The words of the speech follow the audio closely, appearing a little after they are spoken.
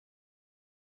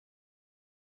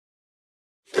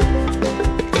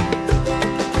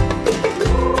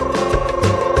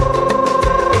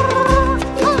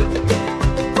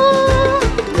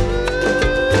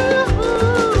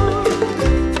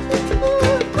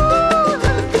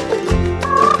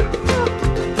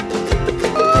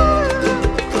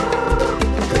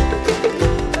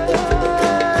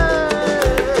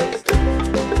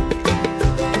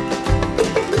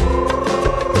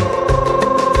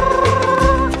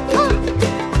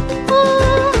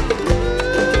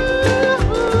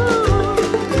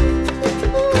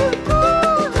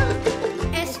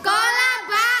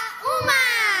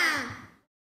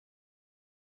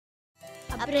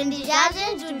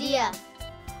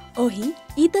Hoy,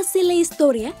 ita se la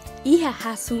historia iha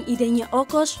hasung idenya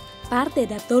okos parte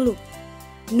da tolu.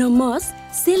 Nomos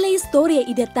se la historia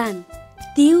idatan,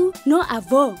 tiu no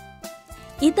avó.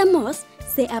 Ita mos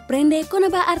se aprende con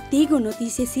aba artigo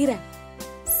noticia sira.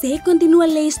 Se continúa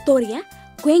la historia,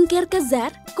 quen quer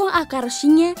casar con a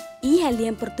carochinha iha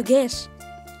lian português.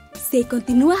 Se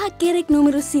continúa a querer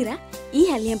número sira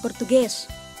iha lian português.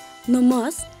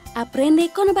 Nomos aprende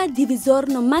con aba divisor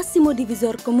no máximo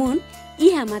divisor común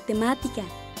iha matemática.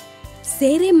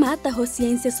 Se remata ho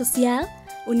ciência social,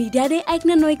 unidade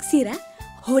aigna noik sira,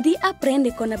 hodi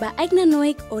aprende con aba aigna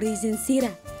noik origin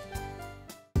sira.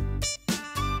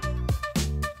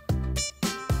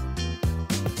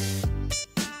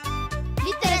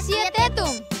 Literacia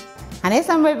tetum. Ane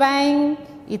sampai bem,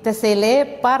 ita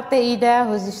sele parte ida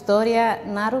hos história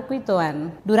naru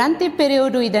kuituan. Durante o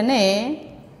período ida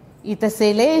ne, ita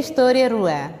sele história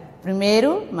rua.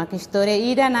 Primeiro, mak história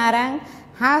ida narang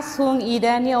hasung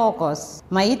ida ni okos.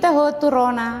 Ma ita ho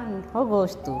turona ho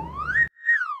gosto.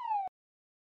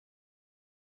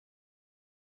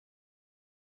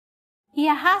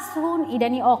 Ia hasung ida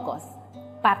ni okos,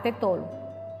 parte tolo.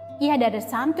 Ia dari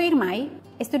santo irmai,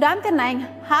 estudante naing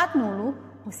hat nulu,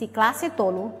 usi klase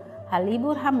tolo,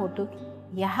 halibur hamutuk,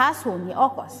 ia hasung ni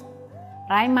okos.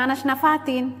 Rai manas na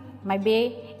fatin, mai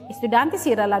be, estudante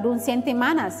sira ladun sente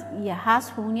manas, ia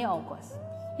hasung ni okos.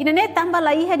 Ina ne tamba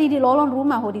la iha di lolon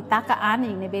rumah ho di taka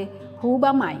aning nebe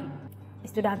huba mai.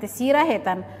 Estudante sira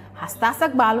hetan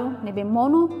hastasak balu nebe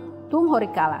monu tung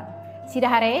horikalan. Sira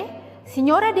hare,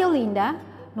 Senhora Deolinda,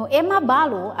 no ema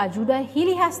balu ajuda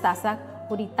hili hastasak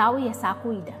ho di tau ia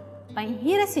saku ida. Pai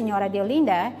hira Senhora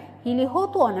Deolinda hili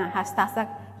hotuona hastasak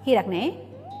hirak ne?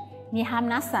 Ni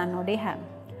hamnasa no deha.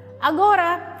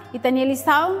 Agora, ita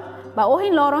nielisaun ba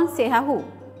ohin loron sehahu.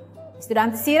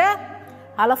 Estudante sira,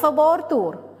 hala favor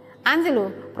tur. Angelo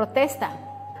protesta.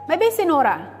 Mas bem,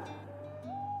 senhora,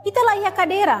 ita lá ia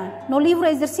cadeira no livro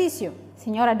exercício.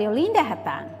 Senhora Deolinda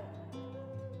hatan.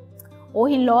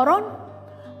 Ohin loron,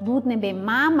 dud nebe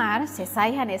mamar se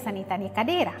saiha nessa nita ni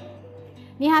cadeira.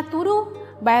 Ni haturu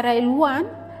bayrai luan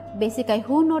besi kai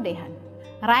huno dehan.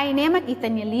 Rai nemak ita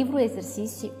ni livro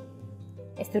exercício.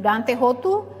 Estudante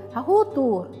hotu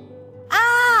hahutur.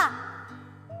 Ah!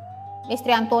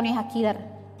 Mestre Antônio hakilar.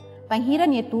 Panghira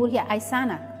ni tur ya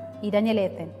aisana. Idanya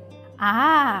leten.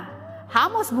 Ah,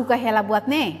 vamos buka hela buat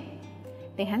ne.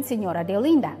 Dehan Senhora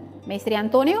Deolinda. Mestre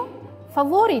Antônio,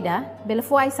 favorida,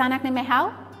 belefo aisanak ne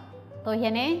mehau?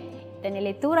 Tohiane, tanya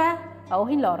leitura,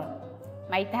 pauhin loro.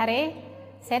 Maitare,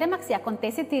 seremak se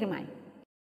acontece tirmai.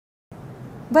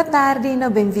 Boa tarde, no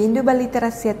bem-vindo ba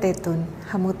Literacia Tetun.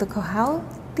 Hamuto kohau,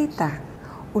 tita.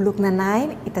 Uluk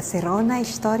nanain, ita serona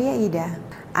história ida.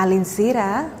 Além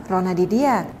sira, rona de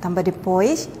dia, também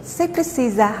depois, se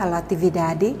precisa a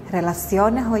atividade,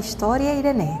 relaciona com a história e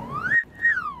dene.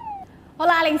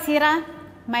 Olá, além sira,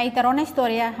 mas rona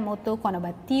história, hamuto quando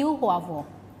batiu o avô.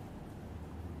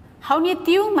 Hau nia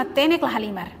tiu matenek lah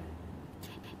halimar.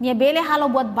 Nia bele halo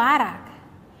buat barak.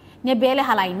 Nia bele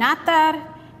halai natar,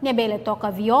 nia bele toca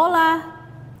viola.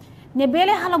 Nia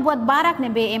bele halo buat barak, nia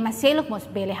be emaseluk mos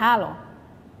bele halo.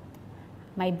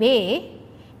 Mai be,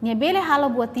 nia bele halo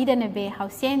buat tida nebe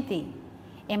hausenti,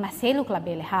 ema seluk la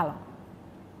bele halo.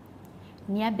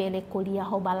 Nia bele kuliah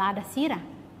ho balada sira.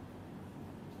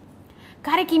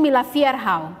 Kare kimi la fiar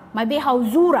hau, ma be hau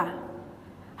zura,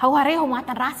 hau hare ho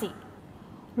matan rasi.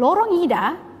 Lorong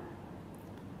ida,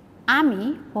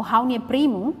 ami ho hau nia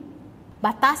primu,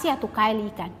 batasi atu kail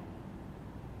ikan.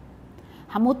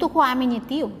 Hamutu ko ami nia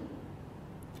tiu.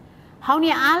 Hau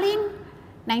nia alin,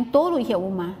 naing tolu ihe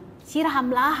uma, sira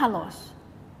hamlah halos.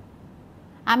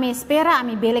 Ami espera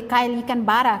ami bele kail ikan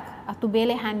barak atau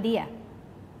bele handia.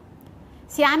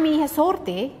 Si ami iha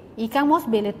sorte, ikan mos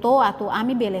bele to atau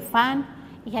ami bele fan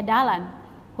iha dalan,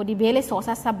 ho di bele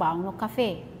sosa sabang no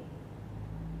kafe.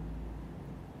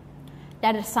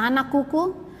 Dari sana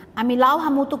kuku, ami lau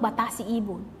hamutuk batasi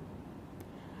ibu.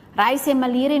 Rai se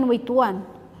malirin waituan,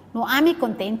 no ami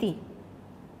kontenti.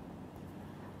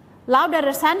 Lau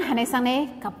dari san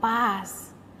hanesane kapas,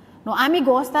 no ami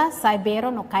gosta saibero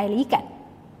no kail ikan.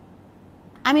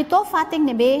 Ami to fating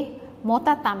nebe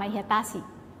mota tama hiatasi.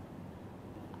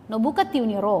 No buka tiu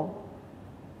ni ro.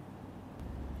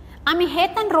 Ami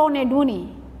hetan ro ne duni.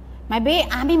 Mabe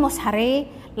ami mos hare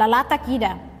lalata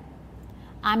kida.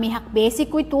 Ami hak besi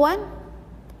kuituan.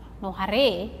 No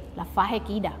hare la fahe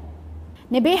kida.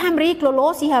 Nebe hamri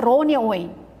klolosi haro ni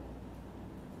oin.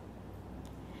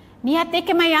 Nia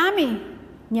teke Miami.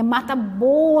 Nia mata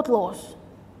botlos.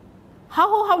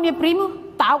 Hau nia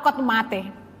primo tau katu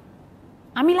mate.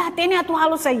 Ami lahatene atu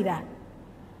halo saida.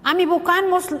 Ami bukan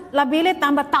mos labele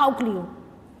tambah tau kliu.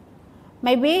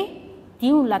 Mai be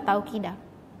tiu la tau kida.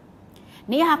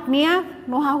 Ni hak nia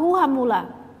no hahu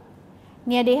hamula.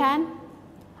 Nia dehan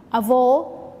avo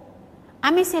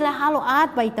ami sila halo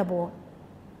at baitabo.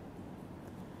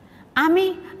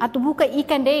 Ami atu buka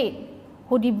ikan de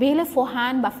ho di bele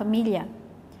fohan ba família.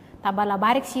 Tabala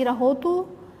barik sira hotu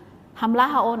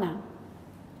hamlaha ona.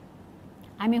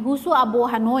 Ami husu abo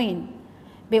hanoin.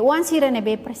 Be wan sira ne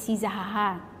be precisa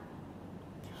haha.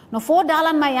 No for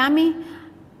dalan Miami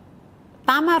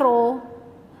tamaro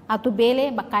atu bele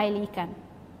bakai ikan.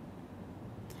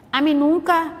 Ami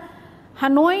nunca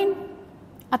hanoin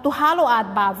atu halo at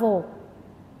bavo.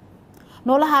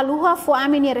 No la haluha fo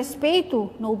ami ni respeito,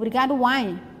 no obrigado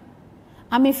wai.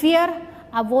 Ami fier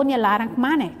avo ni larang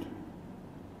manek.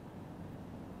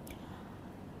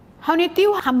 Hauni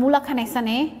tiu hamula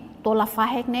kanesane tola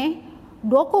fahek ne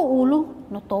doko ulu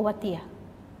no towa tia.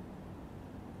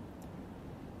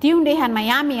 Tiu dehan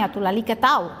Miami atu lalika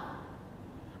tau.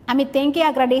 Ami tem que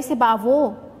agradecer ba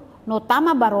avô no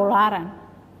tama barolaran.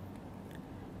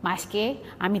 Mas que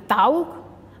ami tau,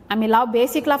 ami lau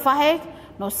basic la fahek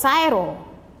no sairo.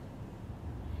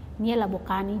 Nia la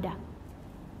bokanida.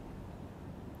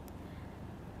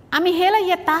 Ami hela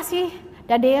yatasi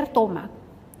dader tomak.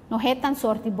 No hetan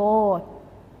sorti bot.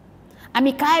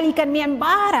 Ami kail ikan mian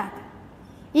barak.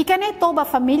 Ikan e toba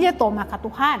família toma ka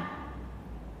Tuhan.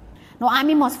 No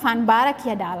ami mos fan barak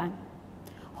ya dalan.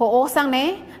 Ho osang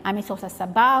ne, ami sosa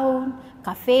sabahun,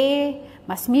 kafe,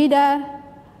 masmidar,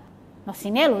 no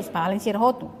sinelos paling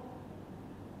sirhotu.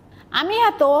 Ami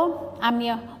ato,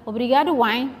 ami obrigado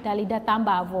wine dali datang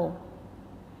bavo.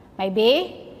 Mai be,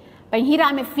 penghira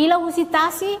ami fila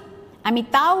husitasi, ami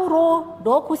tau ro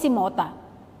do kusimota.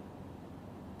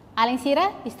 Alin sira,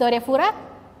 história furat?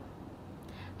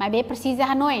 Mai be precisa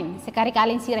hanoin, sekari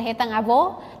alin sira hetang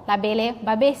avo, la bele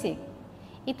babese.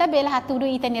 Ita bela hatudu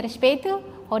ita ni respeito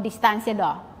o distância do.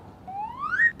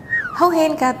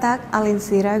 Hauhen katak alin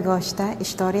sira gosta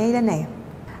história idane.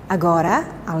 Agora,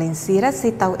 alin sira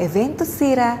citau evento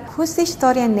sira hus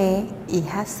história ne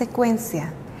iha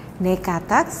sequência. Ne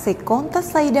katak se conta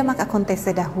saída mak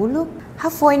acontece dahulu,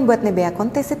 hafoin buat nebe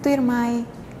acontece tu irmai,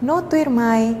 no tu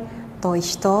irmai, to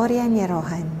história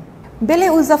nyerohan.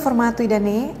 Bele usa formato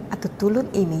idane atu tulun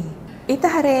ini. Ita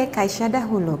hare kaisha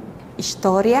dahulu.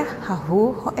 História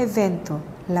hahu ho evento.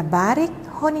 Labarik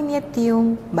ho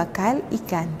niniatium bakal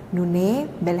ikan. Nune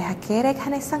bele hakerek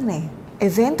hanesang ne.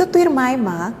 Evento tu irmai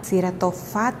mak sira to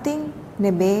fating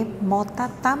nebe mota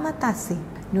tamatasi.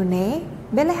 Nune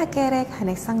bele hakerek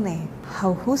hanesang ne.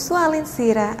 Hau husu alin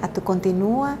sira atu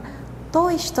continua to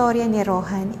história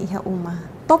nyerohan iha uma.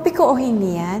 Topiko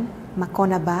ohinian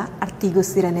makona ba artigo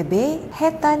sira nebe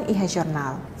hetan iha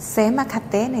jornal. Semak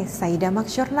hatene saída mak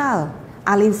jornal.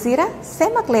 Alin sira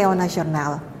semak leona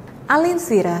jornal. Alin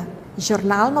sira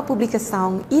jornal ma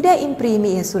publicação ida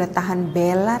imprimi iha surat tahan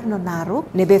belar no naruk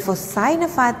nebe fosai na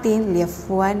fatin lia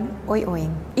fuan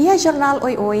oi-oin. Iha jornal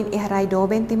oi-oin iha rai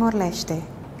doben Timor Leste.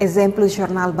 Exemplo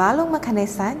jornal balong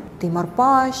makanesan Timor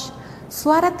Pos,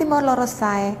 Suara Timor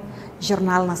Lorosai,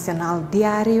 Jornal Nacional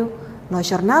Diário, no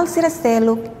jornal sira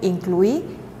seluk inclui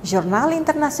Jornal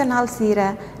Internacional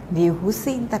sira di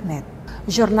husi internet.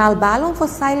 Jornal balon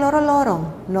fosai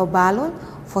lorong-lorong, no balon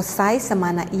fosai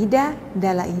semana ida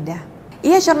dala ida.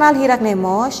 Ia jornal hirak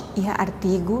nemos, ia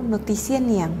artigo notícia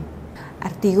niang.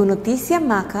 Artigo notícia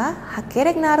maka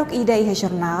hakerek naruk ida ia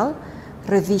jornal,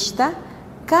 revista,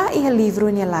 ka ia livro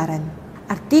nyelaran.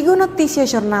 Artigo notícia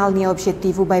jornal nia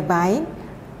objetivo bye-bye,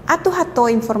 atu hato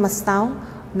informação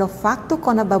no faktu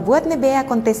kona babuat nebe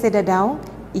acontece dadau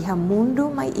iha mundo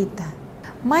mai ita.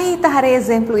 Mai ita hare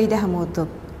exemplo ida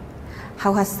hamutup.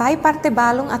 Hau hasai parte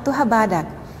balong atu habadak.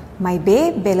 Mai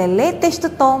be belele texto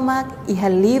tomak iha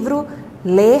livro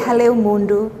Le Haleu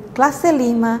Mundo, classe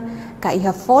 5, ka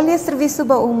iha folha serviço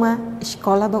ba uma,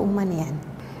 escola ba uma nian.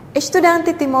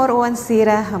 Estudante Timor Oan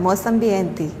Sira hamos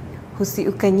ambiente. Husi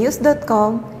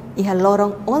ucanews.com iha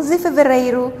lorong 11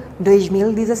 fevereiro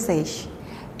 2016.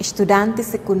 Estudante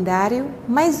secundário,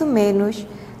 mais ou menos,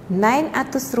 9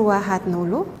 atos rua hat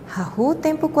nulo, hahu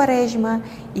tempo quaresma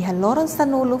e haloron sa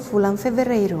nulo fulan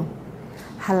fevereiro.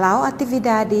 Halau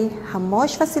atividade,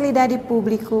 hamos facilidade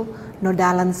público no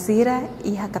dalan sira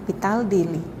e a capital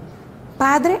dele.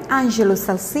 Padre Ângelo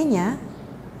Salsinha,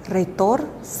 reitor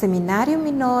Seminário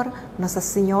Minor Nossa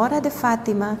Senhora de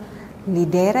Fátima,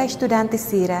 lidera estudante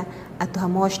sira atu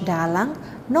hamos dalang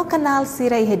no canal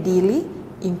sira e dili,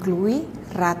 inclui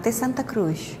Rate Santa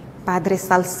Cruz. Padre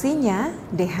Salsinha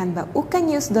dehan ba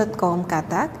ucanews.com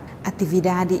katak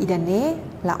atividade idane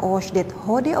la os det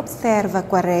hode observa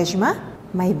quaresma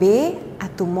mai be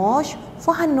atumos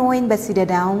fo hanoin ba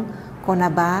cidadão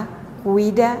konaba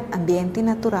cuida ambiente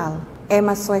natural.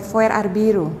 Ema soy foer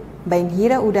arbiru, bain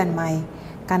hira udan mai.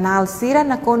 Kanal sira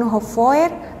na kono ho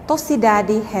foer to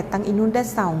cidade hetang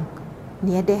inundação.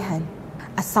 Nia dehan.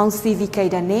 Ação cívica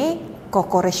idane, co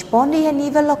corresponde a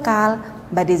nível local,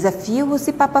 ba desafio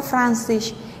husi Papa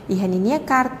Francis, e haninia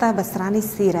carta basrani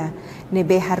sira,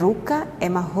 nebe haruka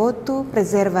ema hotu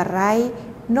preservarai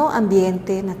no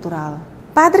ambiente natural.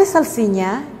 Padre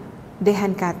Salsinha,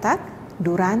 dehan katak,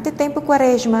 durante tempo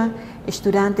quaresma,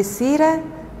 estudante sira,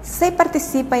 se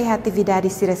participa em atividade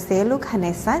sira seluk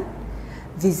hanesan,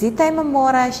 visita ema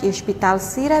moras e hospital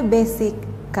sira basic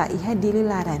ka iha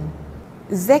dililaran.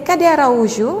 Zeca de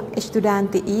Araújo,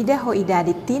 estudante ida ho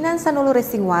idade tinan sanulu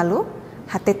resingwalu,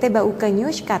 hatete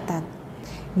baucanhos katak.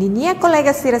 Ninia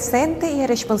colega sira sente e a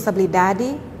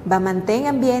responsabilidade ba mantém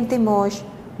ambiente mos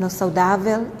no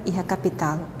saudável e a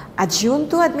capital.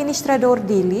 Adjunto administrador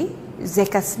dili,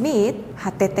 Zeca Smith,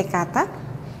 hatete katak,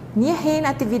 nia hen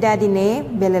atividade ne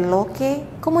beleloke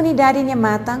comunidade nia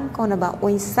matang kona ba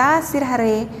oinsa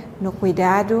sirhare no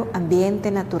cuidado ambiente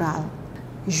natural.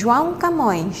 João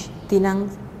Camões, tinang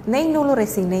nem nulo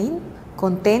resinem,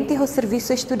 contente o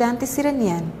serviço estudante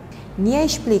siranian. Nia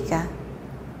explica,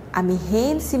 a mi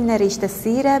hen seminarista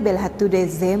sira bel hatu de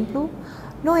exemplo,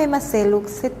 no ema seluk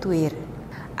setuir.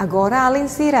 Agora além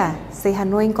sira, se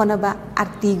hanoin konaba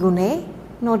artigo ne,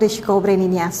 no descobre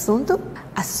nini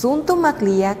assunto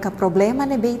maclia ka problema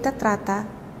ne beita trata,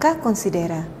 ka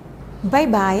considera.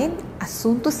 Bye-bye,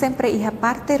 assunto sempre iha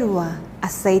parte rua,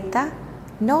 aceita,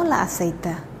 no la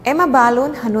aceita. Ema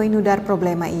balon hanoin nudar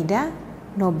problema ida,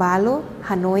 no balo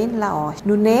hanoin laos.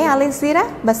 Nune além sira,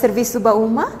 ba serviço ba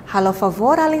uma, halo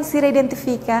favor além sira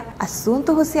identifica,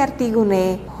 assunto husi artigo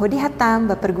ne, hodi hatam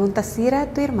ba pergunta sira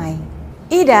tu irmai.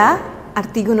 Ida,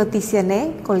 artigo notícia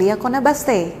ne, colia kona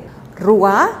baste.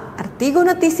 Rua, artigo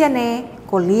notícia ne,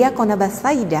 colia kona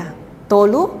basaida.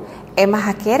 Tolu, ema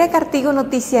hakerek artigo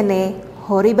notícia ne,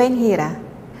 hori bain hira.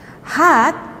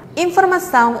 Hat,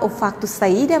 informação ou facto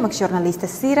saída mag jornalista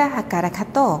sira hakarak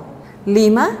hato.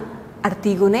 5,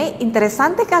 artigo ne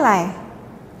interessante kalai.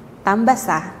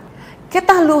 Tambasa.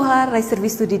 Ketahluha rai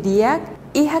serviço de dia,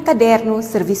 iha caderno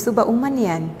serviço ba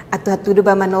umanian. Atu-atu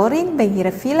ba manorin bem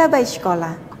hira fila ba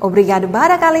escola. Obrigado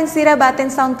bara kalin sira ba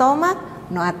atenção toma,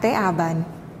 no ate aban.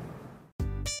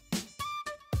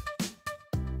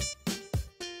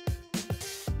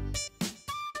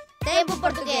 Tempo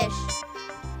português.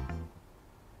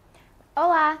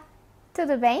 Olá,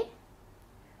 tudo bem?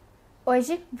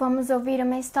 Hoje vamos ouvir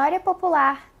uma história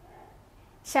popular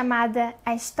chamada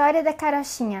A História da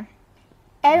Carochinha.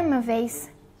 Era uma vez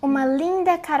uma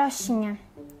linda carochinha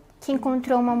que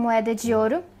encontrou uma moeda de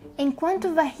ouro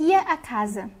enquanto varria a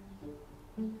casa.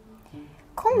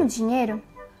 Com o dinheiro,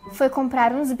 foi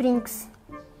comprar uns brincos,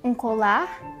 um colar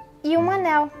e um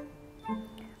anel.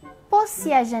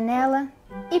 Pôs-se à janela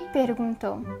e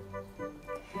perguntou: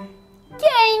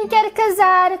 quem quer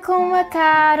casar com a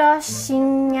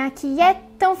carochinha que é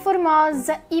tão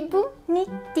formosa e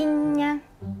bonitinha?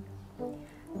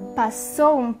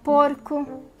 Passou um porco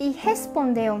e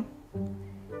respondeu: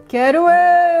 quero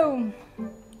eu!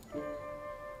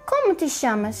 Como te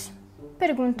chamas?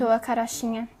 Perguntou a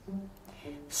carochinha.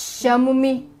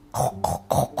 Chamo-me.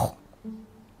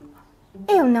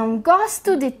 Eu não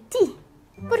gosto de ti,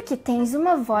 porque tens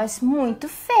uma voz muito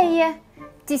feia,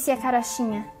 disse a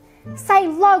carochinha. Sai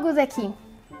logo daqui.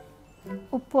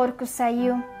 O porco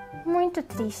saiu muito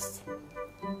triste.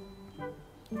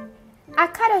 A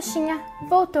carochinha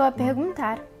voltou a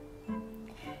perguntar: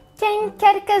 quem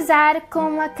quer casar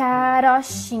com a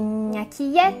carochinha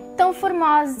que é tão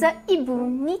formosa e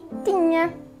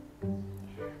bonitinha?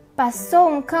 Passou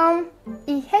um cão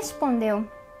e respondeu: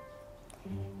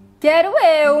 quero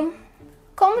eu!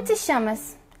 Como te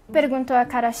chamas? Perguntou a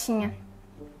carochinha.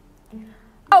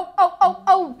 Au, au, au,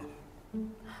 au!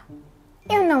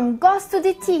 Eu não gosto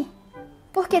de ti,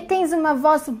 porque tens uma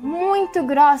voz muito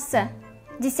grossa,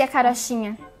 disse a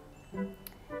carochinha.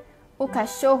 O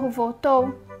cachorro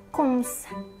voltou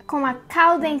com a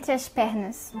cauda entre as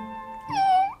pernas.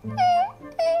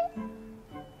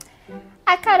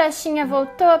 A carochinha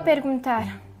voltou a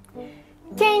perguntar: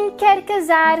 quem quer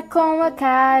casar com a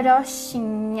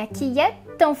carochinha que é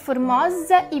tão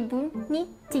formosa e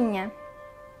bonitinha?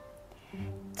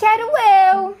 Quero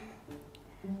eu!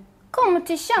 Como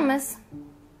te chamas?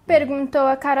 Perguntou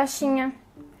a carochinha.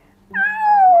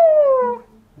 Miau,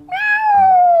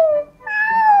 miau,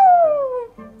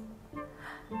 miau.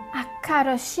 A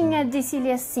carochinha disse-lhe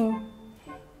assim: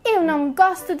 eu não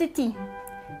gosto de ti,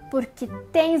 porque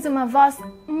tens uma voz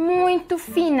muito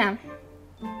fina.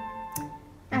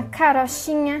 A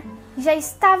carochinha já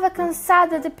estava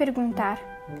cansada de perguntar: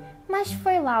 mas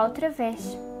foi lá outra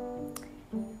vez.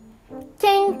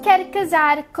 Quem quer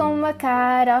casar com uma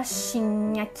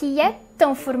carochinha que é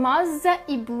tão formosa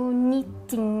e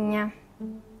bonitinha?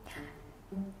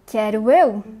 Quero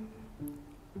eu,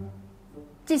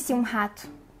 disse um rato.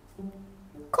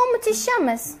 Como te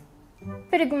chamas?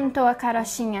 Perguntou a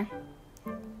carochinha.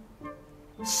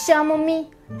 Chamo-me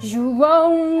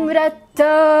João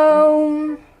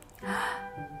Ratão.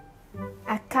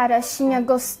 A carochinha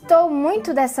gostou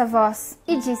muito dessa voz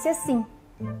e disse assim: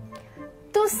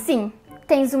 Tu sim,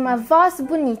 tens uma voz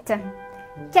bonita.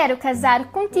 Quero casar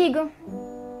contigo.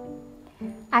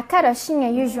 A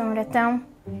carochinha e o João Ratão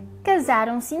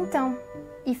casaram-se então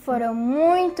e foram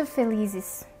muito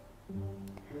felizes.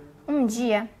 Um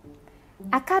dia,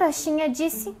 a carochinha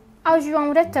disse ao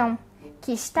João Ratão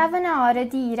que estava na hora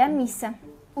de ir à missa.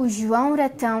 O João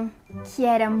Ratão, que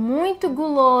era muito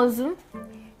guloso,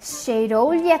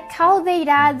 cheirou-lhe a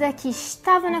caldeirada que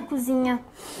estava na cozinha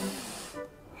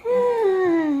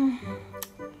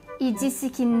e disse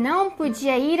que não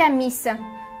podia ir à missa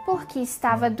porque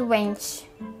estava doente.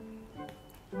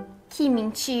 Que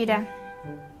mentira!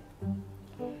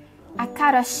 A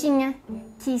carochinha,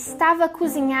 que estava a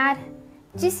cozinhar,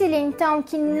 disse-lhe então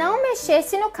que não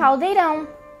mexesse no caldeirão,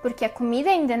 porque a comida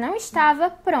ainda não estava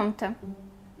pronta.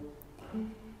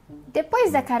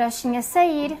 Depois da carochinha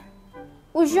sair,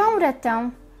 o João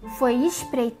Ratão foi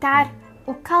espreitar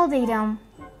o caldeirão.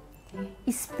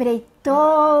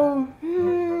 Espreitou,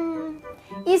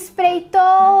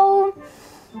 espreitou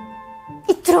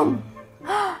e trum!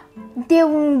 Deu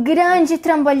um grande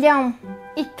trambolhão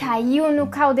e caiu no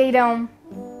caldeirão.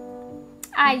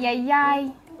 Ai, ai,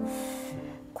 ai!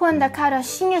 Quando a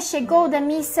carochinha chegou da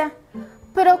missa,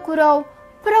 procurou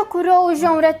o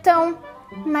João Ratão,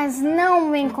 mas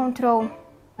não o encontrou.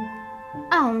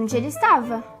 Aonde ele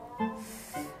estava?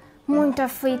 Muito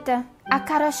aflita, a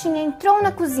carochinha entrou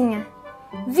na cozinha,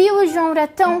 viu o João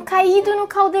Ratão caído no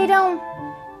caldeirão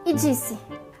e disse: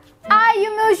 Ai,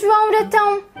 o meu João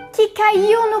Ratão, que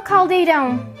caiu no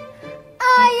caldeirão!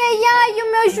 Ai, ai, ai,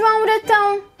 o meu João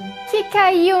Ratão, que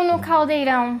caiu no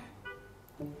caldeirão!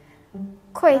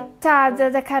 Coitada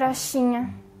da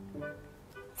carochinha,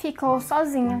 ficou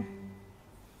sozinha.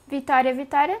 Vitória,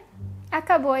 Vitória,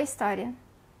 acabou a história.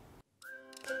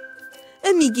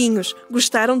 Amiguinhos,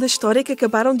 gostaram da história que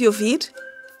acabaram de ouvir?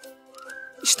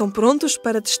 Estão prontos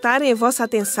para testarem a vossa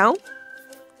atenção?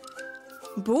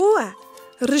 Boa!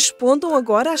 Respondam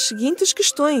agora às seguintes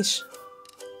questões.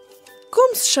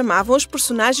 Como se chamavam os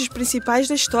personagens principais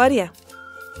da história?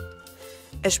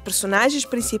 As personagens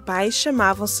principais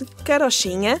chamavam-se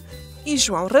Carochinha e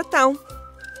João Ratão.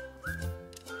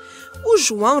 O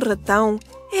João Ratão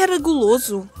era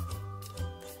guloso.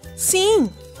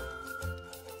 Sim!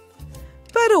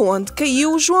 Para onde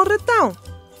caiu o João Ratão?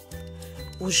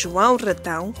 O João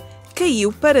Ratão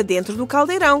caiu para dentro do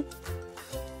caldeirão.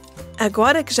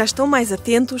 Agora que já estão mais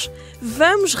atentos,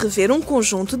 vamos rever um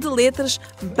conjunto de letras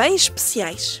bem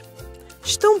especiais.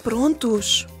 Estão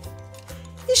prontos?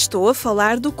 Estou a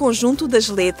falar do conjunto das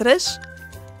letras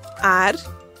ar,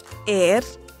 er,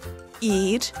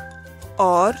 ir,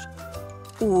 or,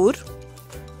 ur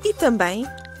e também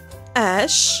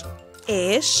as,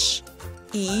 es,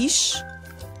 is,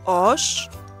 os,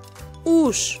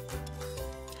 us.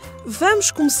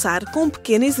 Vamos começar com um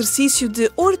pequeno exercício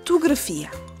de ortografia.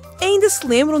 Ainda se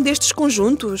lembram destes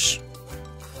conjuntos?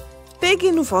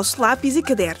 Peguem no vosso lápis e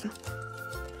caderno.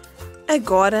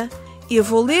 Agora eu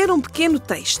vou ler um pequeno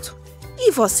texto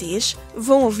e vocês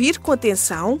vão ouvir com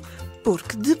atenção,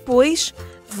 porque depois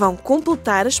vão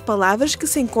completar as palavras que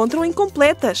se encontram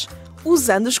incompletas,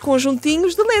 usando os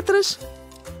conjuntinhos de letras.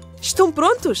 Estão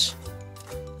prontos?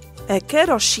 A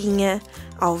carochinha,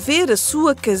 ao ver a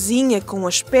sua casinha com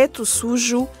aspecto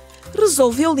sujo,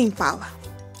 resolveu limpá-la.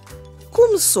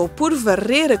 Começou por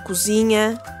varrer a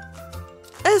cozinha,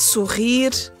 a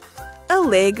sorrir,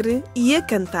 alegre e a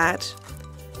cantar.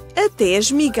 Até as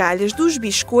migalhas dos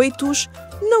biscoitos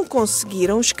não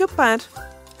conseguiram escapar.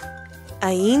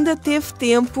 Ainda teve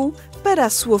tempo para a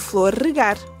sua flor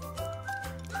regar.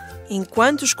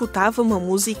 Enquanto escutava uma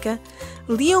música,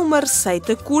 lia uma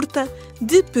receita curta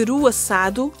de peru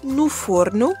assado no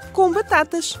forno com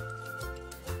batatas.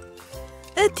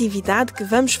 A atividade que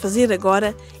vamos fazer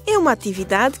agora é uma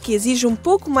atividade que exige um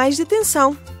pouco mais de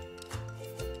atenção.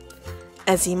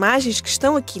 As imagens que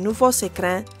estão aqui no vosso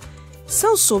ecrã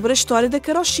são sobre a história da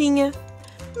carochinha,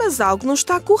 mas algo não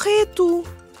está correto.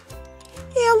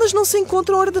 Elas não se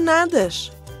encontram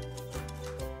ordenadas.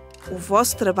 O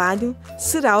vosso trabalho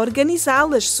será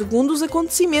organizá-las segundo os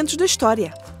acontecimentos da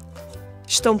história.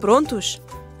 Estão prontos?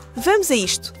 Vamos a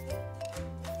isto!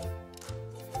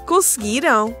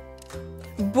 Conseguiram?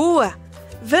 Boa!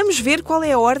 Vamos ver qual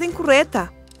é a ordem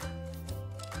correta.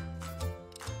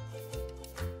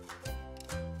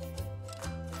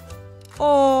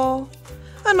 Oh,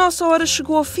 a nossa hora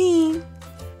chegou ao fim.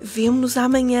 Vemo-nos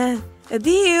amanhã.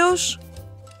 Adeus!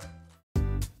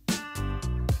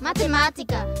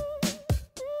 Matemática.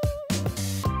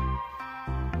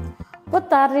 Boa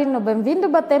tarde,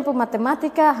 bem-vindo ao Tempo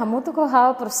Matemática, hamutu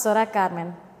kohau, professora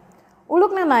Carmen.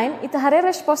 Uluk nanain, ita hare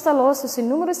resposta lo susi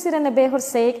número sirenebe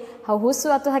horseik, hau husu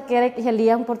atu hakerek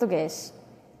ihaliang português.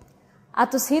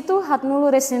 Atus hitu hat nulu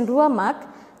resin rua mak,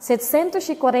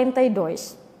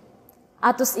 742.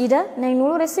 Atus ida, nem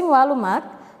nulu resin walu mak,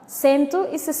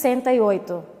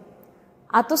 168.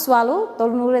 Atus walu,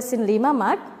 tolu nulu resin lima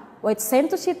mak,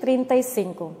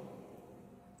 835.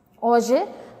 Hoje,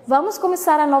 vamos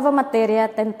começar a nova matéria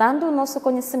tentando o nosso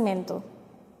conhecimento.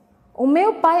 O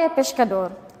meu pai é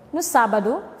pescador. No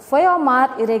sábado, foi ao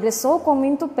mar e regressou com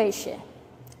muito peixe.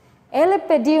 Ele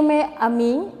pediu-me a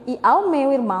mim e ao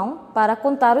meu irmão para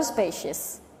contar os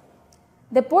peixes.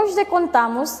 Depois de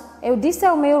contarmos, eu disse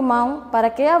ao meu irmão para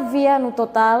que havia no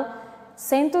total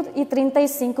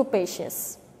 135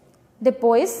 peixes.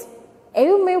 Depois,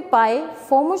 eu e meu pai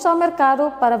fomos ao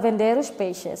mercado para vender os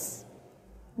peixes.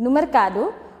 No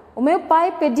mercado, o meu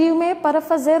pai pediu-me para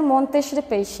fazer montes de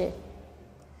peixe.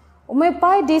 O meu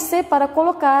pai disse para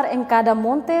colocar em cada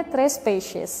monte 3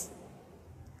 peixes.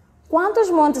 Quantos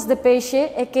montes de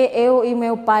peixe é que eu e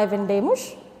meu pai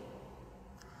vendemos?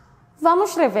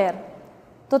 Vamos rever.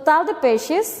 Total de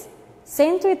peixes,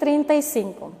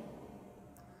 135.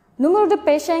 Número de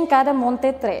peixe em cada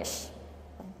monte, 3.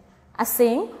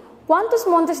 Assim, quantos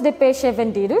montes de peixe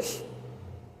vendidos?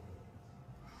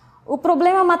 O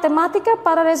problema matemático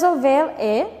para resolver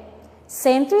é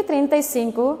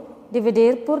 135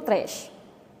 dividir por 3.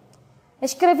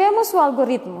 Escrevemos o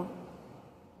algoritmo.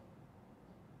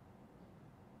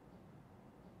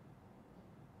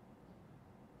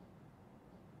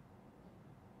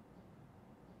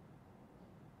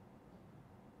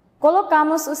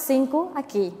 Colocamos o 5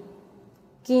 aqui.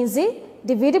 15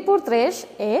 divide por 3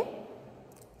 é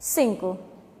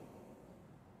 5.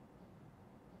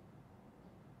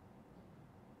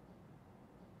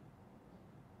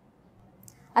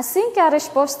 Assim que a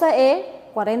resposta é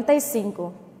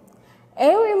 45.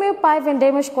 Eu e meu pai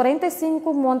vendemos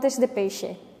 45 montes de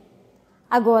peixe.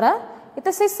 Agora,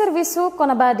 esse serviço com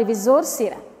a divisor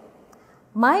sira.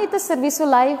 Mas esse serviço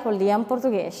lá em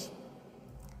português.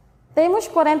 Temos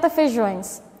 40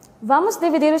 feijões. Vamos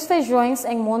dividir os feijões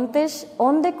em montes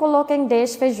onde coloquem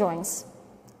 10 feijões.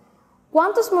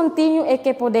 Quantos montinhos é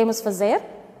que podemos fazer?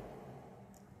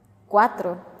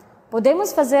 4.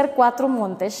 Podemos fazer 4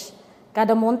 montes.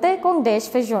 Cada monte com 10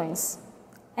 feijões.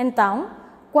 Então,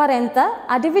 40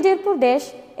 a dividir por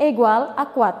 10 é igual a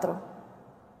 4.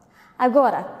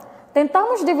 Agora,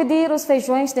 tentamos dividir os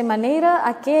feijões de maneira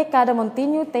a que cada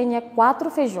montinho tenha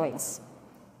 4 feijões.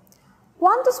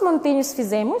 Quantos montinhos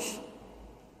fizemos?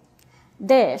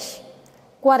 10.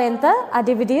 40 a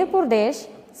dividir por 10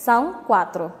 são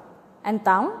 4.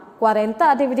 Então, 40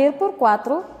 a dividir por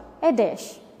 4 é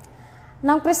 10.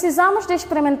 Não precisamos de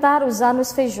experimentar usando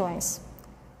os feijões.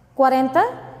 40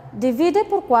 divide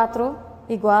por 4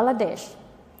 igual a 10.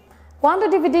 Quando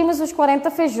dividimos os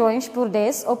 40 feijões por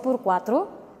 10 ou por 4,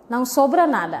 não sobra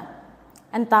nada.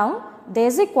 Então,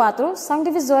 10 e 4 são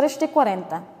divisores de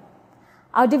 40.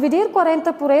 Ao dividir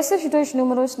 40 por esses dois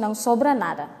números, não sobra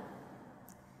nada.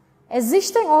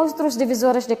 Existem outros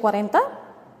divisores de 40?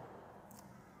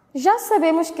 Já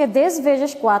sabemos que 10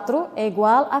 vezes 4 é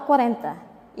igual a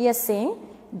 40. E assim,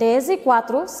 10 e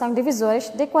 4 são divisores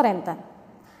de 40.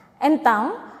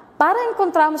 Então, para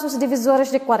encontrarmos os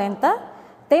divisores de 40,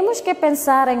 temos que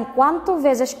pensar em quanto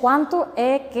vezes quanto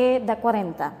é que dá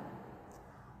 40.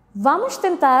 Vamos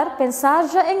tentar pensar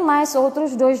já em mais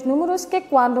outros dois números que,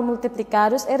 quando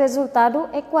multiplicados, o resultado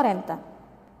é 40.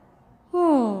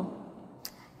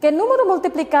 Que número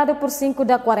multiplicado por 5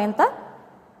 dá 40?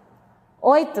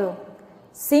 8.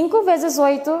 5 vezes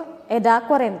 8 dá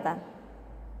 40.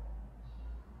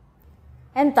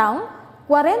 Então,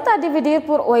 40 a dividir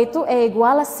por 8 é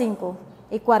igual a 5.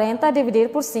 E 40 a dividir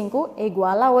por 5 é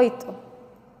igual a 8.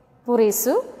 Por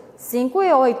isso, 5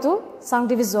 e 8 são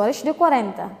divisores de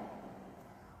 40.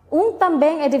 1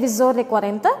 também é divisor de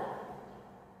 40?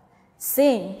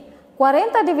 Sim.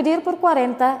 40 a dividir por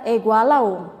 40 é igual a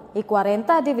 1. E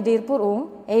 40 a dividir por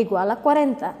 1 é igual a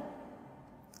 40.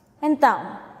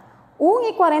 Então, 1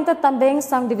 e 40 também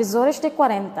são divisores de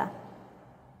 40.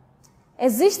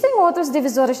 Existem outros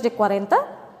divisores de 40?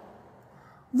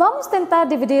 Vamos tentar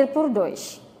dividir por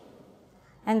 2.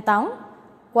 Então,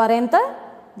 40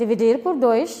 dividir por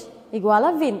 2 igual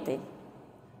a 20.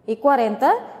 E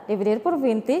 40 dividido por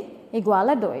 20 igual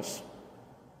a 2.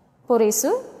 Por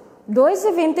isso, 2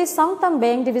 e 20 são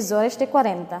também divisores de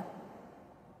 40.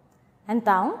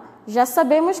 Então, já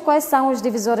sabemos quais são os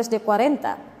divisores de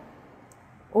 40.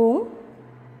 1,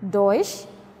 2,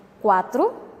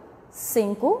 4,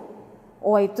 5,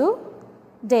 8,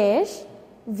 10,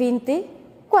 20,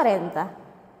 40.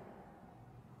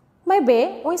 Mas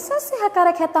bem, o se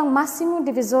hakara máximo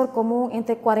divisor comum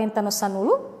entre 40 no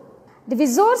sanulo?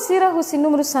 Divisor sira husi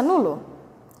número sanulo.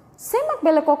 Semak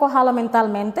bele koko hala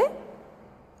mentalmente?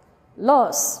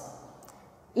 Los.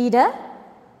 Ida,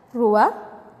 rua,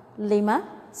 lima,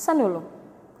 sanulo.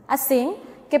 Assim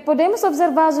que podemos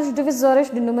observar os divisores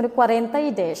do número 40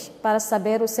 e 10 para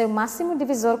saber o seu máximo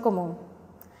divisor comum.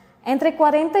 Entre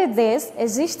 40 e 10,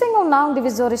 existem ou não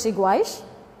divisores iguais?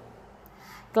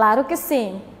 Claro que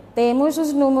sim. Temos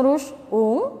os números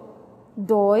 1,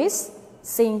 2,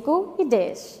 5 e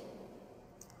 10.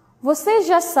 Vocês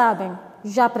já sabem,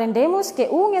 já aprendemos que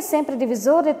 1 é sempre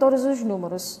divisor de todos os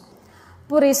números.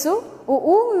 Por isso,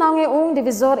 o 1 não é um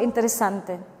divisor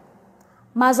interessante.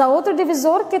 Mas há outro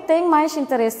divisor que tem mais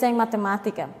interesse em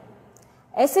matemática.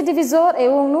 Esse divisor é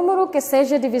um número que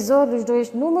seja divisor dos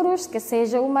dois números que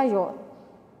seja o maior.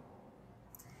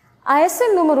 A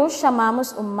esse número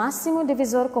chamamos o máximo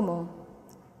divisor comum.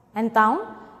 Então,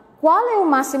 qual é o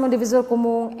máximo divisor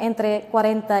comum entre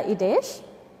 40 e 10?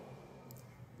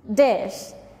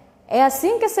 10. É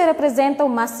assim que se representa o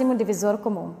máximo divisor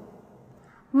comum.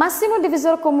 Máximo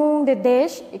divisor comum de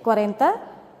 10 e 40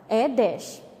 é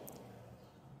 10.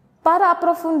 Para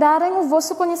aprofundarem o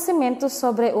vosso conhecimento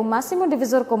sobre o máximo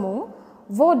divisor comum,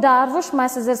 vou dar-vos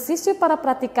mais exercício para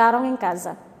praticarem em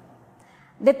casa.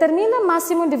 Determina o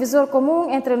máximo divisor comum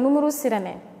entre números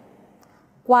sirané.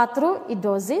 4 e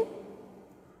 12,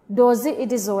 12 e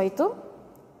 18,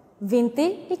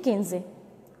 20 e 15.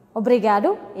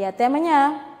 Obrigado e até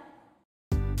amanhã.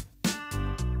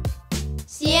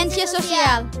 Ciência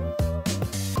Social.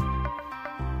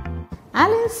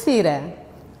 Alensira.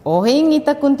 Hoje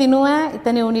kita continua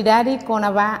itani unidade com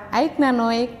a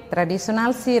aiknanoik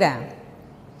tradisional sira.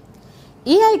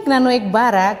 I aiknanoik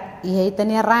barak i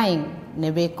itani raing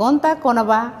nebe conta com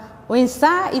a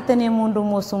oinsa itani mundo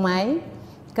musumai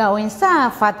ka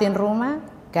oinsa fatin ruma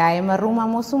ka ema ruma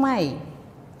musumai.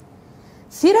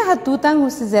 Sira hatutan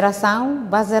husi geração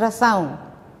ba geração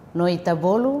no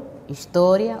itabolo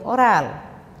história oral.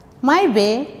 Mai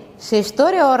be se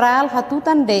história oral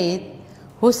hatutan deit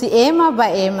husi ema ba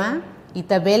ema,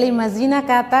 itabela imagina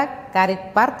kata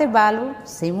karik parte balu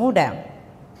se muda.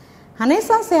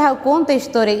 Hanesan se hau conta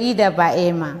história ida ba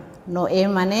ema, no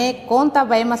ema ne conta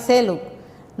ba ema seluk,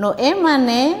 no ema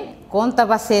ne conta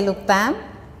ba seluk tan,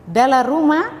 dala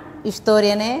ruma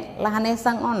história ne la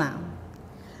hanesan ona.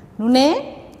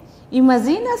 Nune,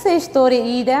 imagina se história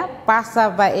ida passa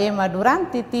ba ema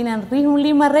durante tinan rihum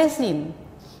 5 resin.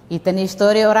 Itan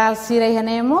história oral sirei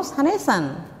hanemos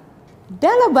hanesan.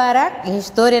 Dala barak, a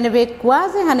história nebe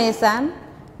quase hanesan,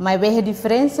 mas bem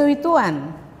diferença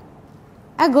ituan.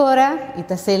 Agora,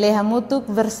 ita se leha mutuk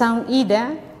versão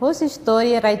ida, hos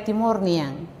história rai Timor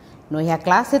niang. No a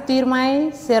classe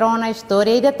tirmai serona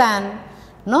história ida tan,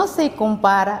 não se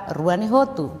compara ruani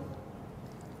hotu.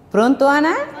 Pronto,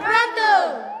 Ana? Pronto!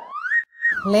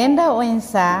 Lenda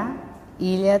oensa,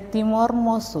 ilha Timor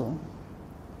mosu.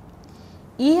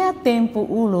 Ia tempo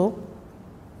uluk,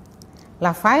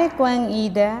 la fai kuang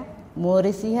ida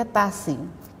morisi hatasi.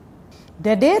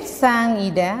 Dader sang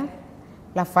ida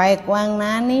la fai kuang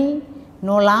nani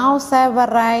no lau sa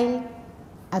barai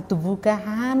atubuka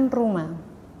han rumah.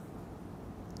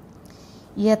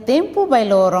 Ia tempo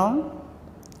bailorong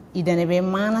ida nebe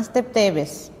manas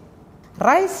tebes.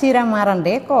 Rai sira maran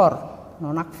dekor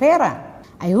no nak fera.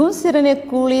 Ayun sirane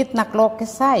kulit nak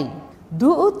lokesai.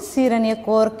 Duut sirane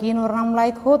kor kino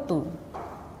ramlai hotu.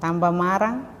 Tambah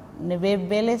marang nebe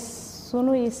beles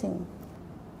sunu ising.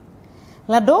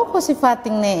 Lado ko si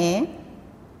fating nee,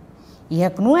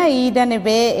 ihak nua ida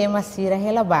nebe emasira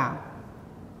helaba.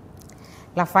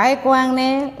 La fai kuang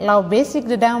ne lau basic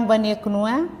dedang bani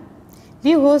kunua,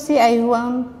 di hosi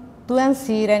ayuang tuan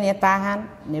sira nia tahan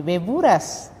nebe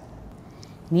buras.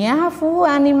 Nia hafu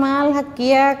animal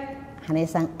hakiak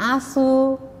hanesang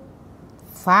asu,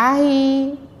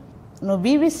 fahi, no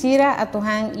bibi sira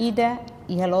atuhang ida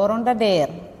ihaloron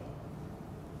dader.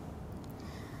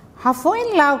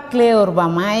 Hafoin lau kleur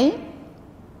bamai,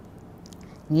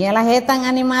 niela hetang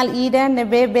animal ida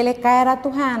nebe bele kaira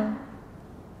Tuhan.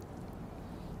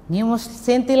 Niemos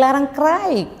senti larang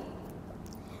kraik.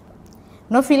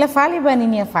 No fila fali bani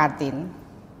nia fatin.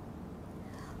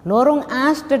 Lorong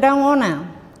as dedang ona.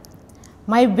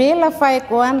 Mai bela fai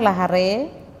kuan lahare,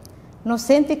 no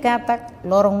senti katak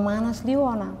lorong manas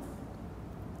liona.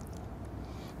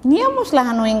 Niamos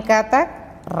lah no ing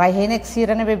katak, raihenek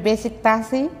sira nebe basic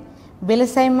tasi,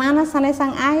 belesai manas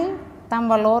sanesang ai,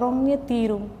 tambah lorong nia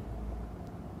tiru.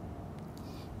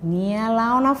 Nia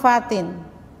launa fatin,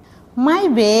 mai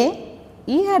be,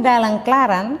 iha dalang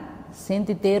klaran,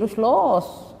 senti terus los.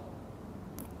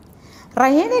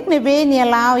 Raihenek nebe nia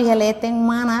lau iha leteng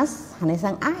manas,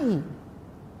 hanesang ai.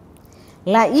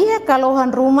 La iha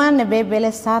kalohan rumah nebe bele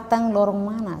satang lorong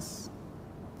manas.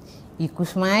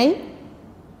 Ikus mai,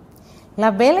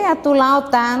 la bele atu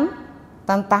lautan,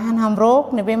 tantahan hamrok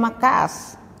nebe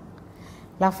makas.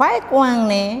 La fai kuang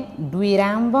ne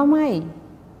duiramba mai.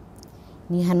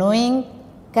 Ni hanoing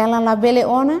kala la bele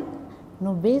ona,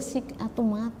 no basic atu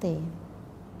mate.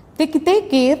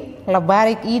 Tekir-tekir, la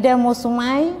barik ida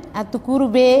mosumai, atu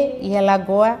kurube, iha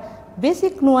lagoa,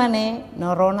 basic nuane,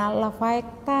 no ronal la fai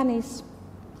tanis.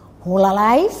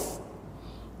 Hulalais,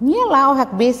 nia lau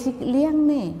hak basic liang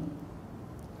ne.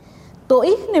 To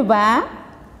ne ba,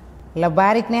 la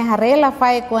barik ne hare la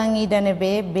fai kuang ida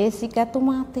nebe basic atu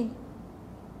mate.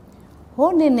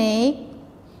 Ho nenek,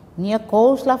 nia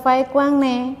kous la fai kuang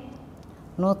ne,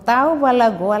 no tau bala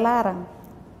goa larang.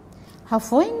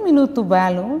 Hafoing minuto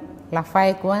balu, la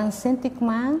fai kuang sentik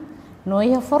man, no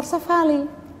ia força fali.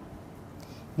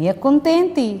 Nia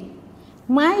contenti,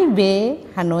 mai be,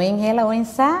 hanoing hela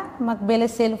oinsa, makbele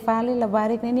sel fali la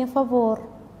barik ne nia favor.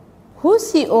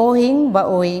 Husi ohing ba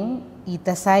ohing,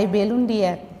 ita sai belun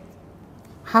dia.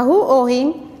 Hahu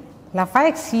ohing, la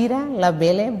fai sira la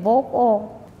bele bok o.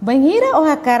 Banghira o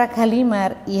hakara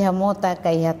kalimar iha mota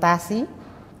ka iha tasi,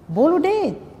 bolu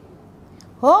de.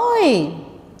 Hoi,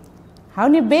 hau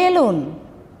ni belun,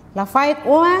 la fai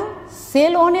oang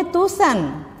sel one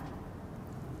tusan.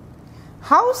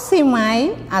 Hau si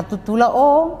mai atu tula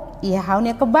o iha hau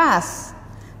ni kebas,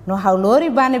 no hau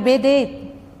lori bane bedet.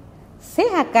 Se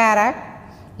hakarak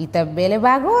ita bele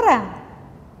bagora,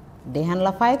 dehan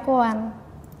la fai koan.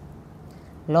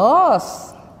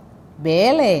 Los,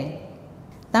 bele.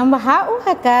 Tambah hau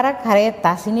hakarak hare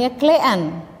tasinia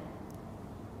klean.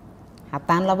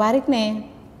 Hatan labarik ne.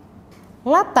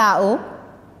 La tau,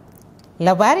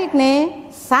 labarik ne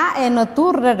sa no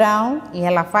tur dadau iha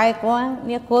la fai koan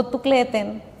nia kotu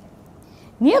kleten.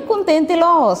 Nia contente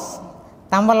los.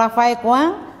 Tambah la fai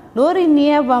koan lori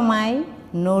nia bamai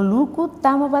no luku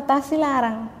tama batasi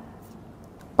larang.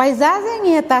 Paisagem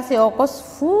nia tasi okos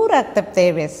furak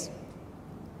tep-tebes.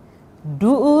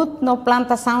 Duut no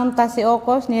plantasaun tasi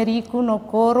okos neriku no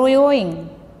koro yoing.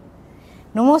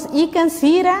 Nomos ikan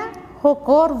sira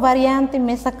hokor variante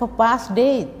mesa kepas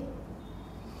deit.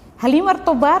 Halimar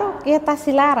tobaru ke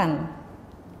tasi laran.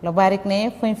 Labarik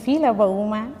ne foi fila ba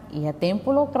uma iha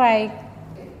tempo lo crai.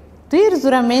 Tuir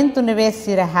juramento neve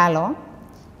sira halo.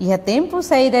 Iha tempo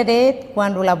saída deit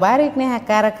quando labarik ne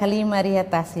hakara halimar iha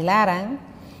tasi laran.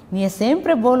 Nia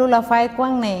sempre bolu la fai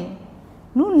kuang ne.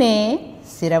 Nune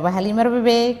sira bahalimar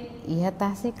bebek iha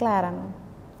tasi klaran.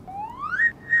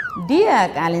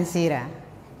 Dia kalin sira.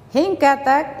 Hen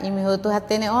katak imi hotu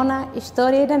hatene ona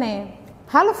história dane.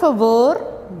 Halo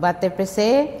favor, bate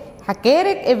PC,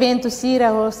 hakerek evento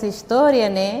sira host história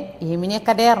ne e minha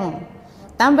caderno.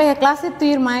 Também a classe tu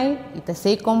irmãe ita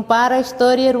sei compara a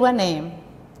história ruane.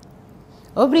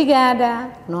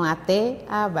 Obrigada, no até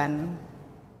aban.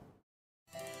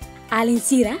 Alin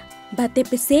sira, bate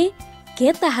PC,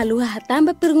 kita haluha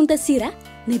hatamba pergunta sira,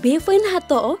 nebe foi na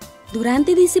hatoo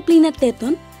durante disciplina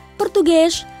teton,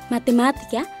 português,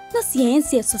 matemática, na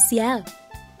ciência social.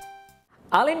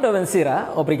 Além do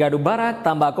Vencira, obrigado Barak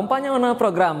tambah acompanhando no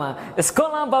programa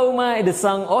Eskola P2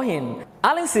 Ep6.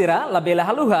 Além sira, labela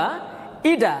haluha,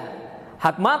 ida,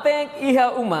 hakmatek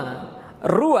iha uma,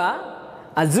 rua,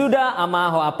 ajuda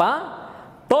amaho apa,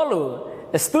 tolu,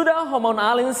 estuda homon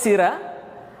alin sira,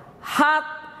 hat,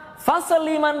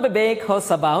 fasaliman bebek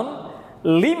hosabaun,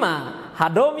 5,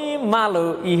 hadomi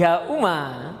malu iha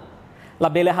uma.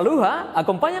 Labela haluha,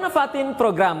 acompanha na fatin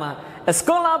programa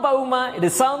Eskola P2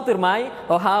 Ep6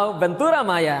 Ohau Ventura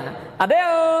Maya.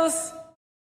 Adeus!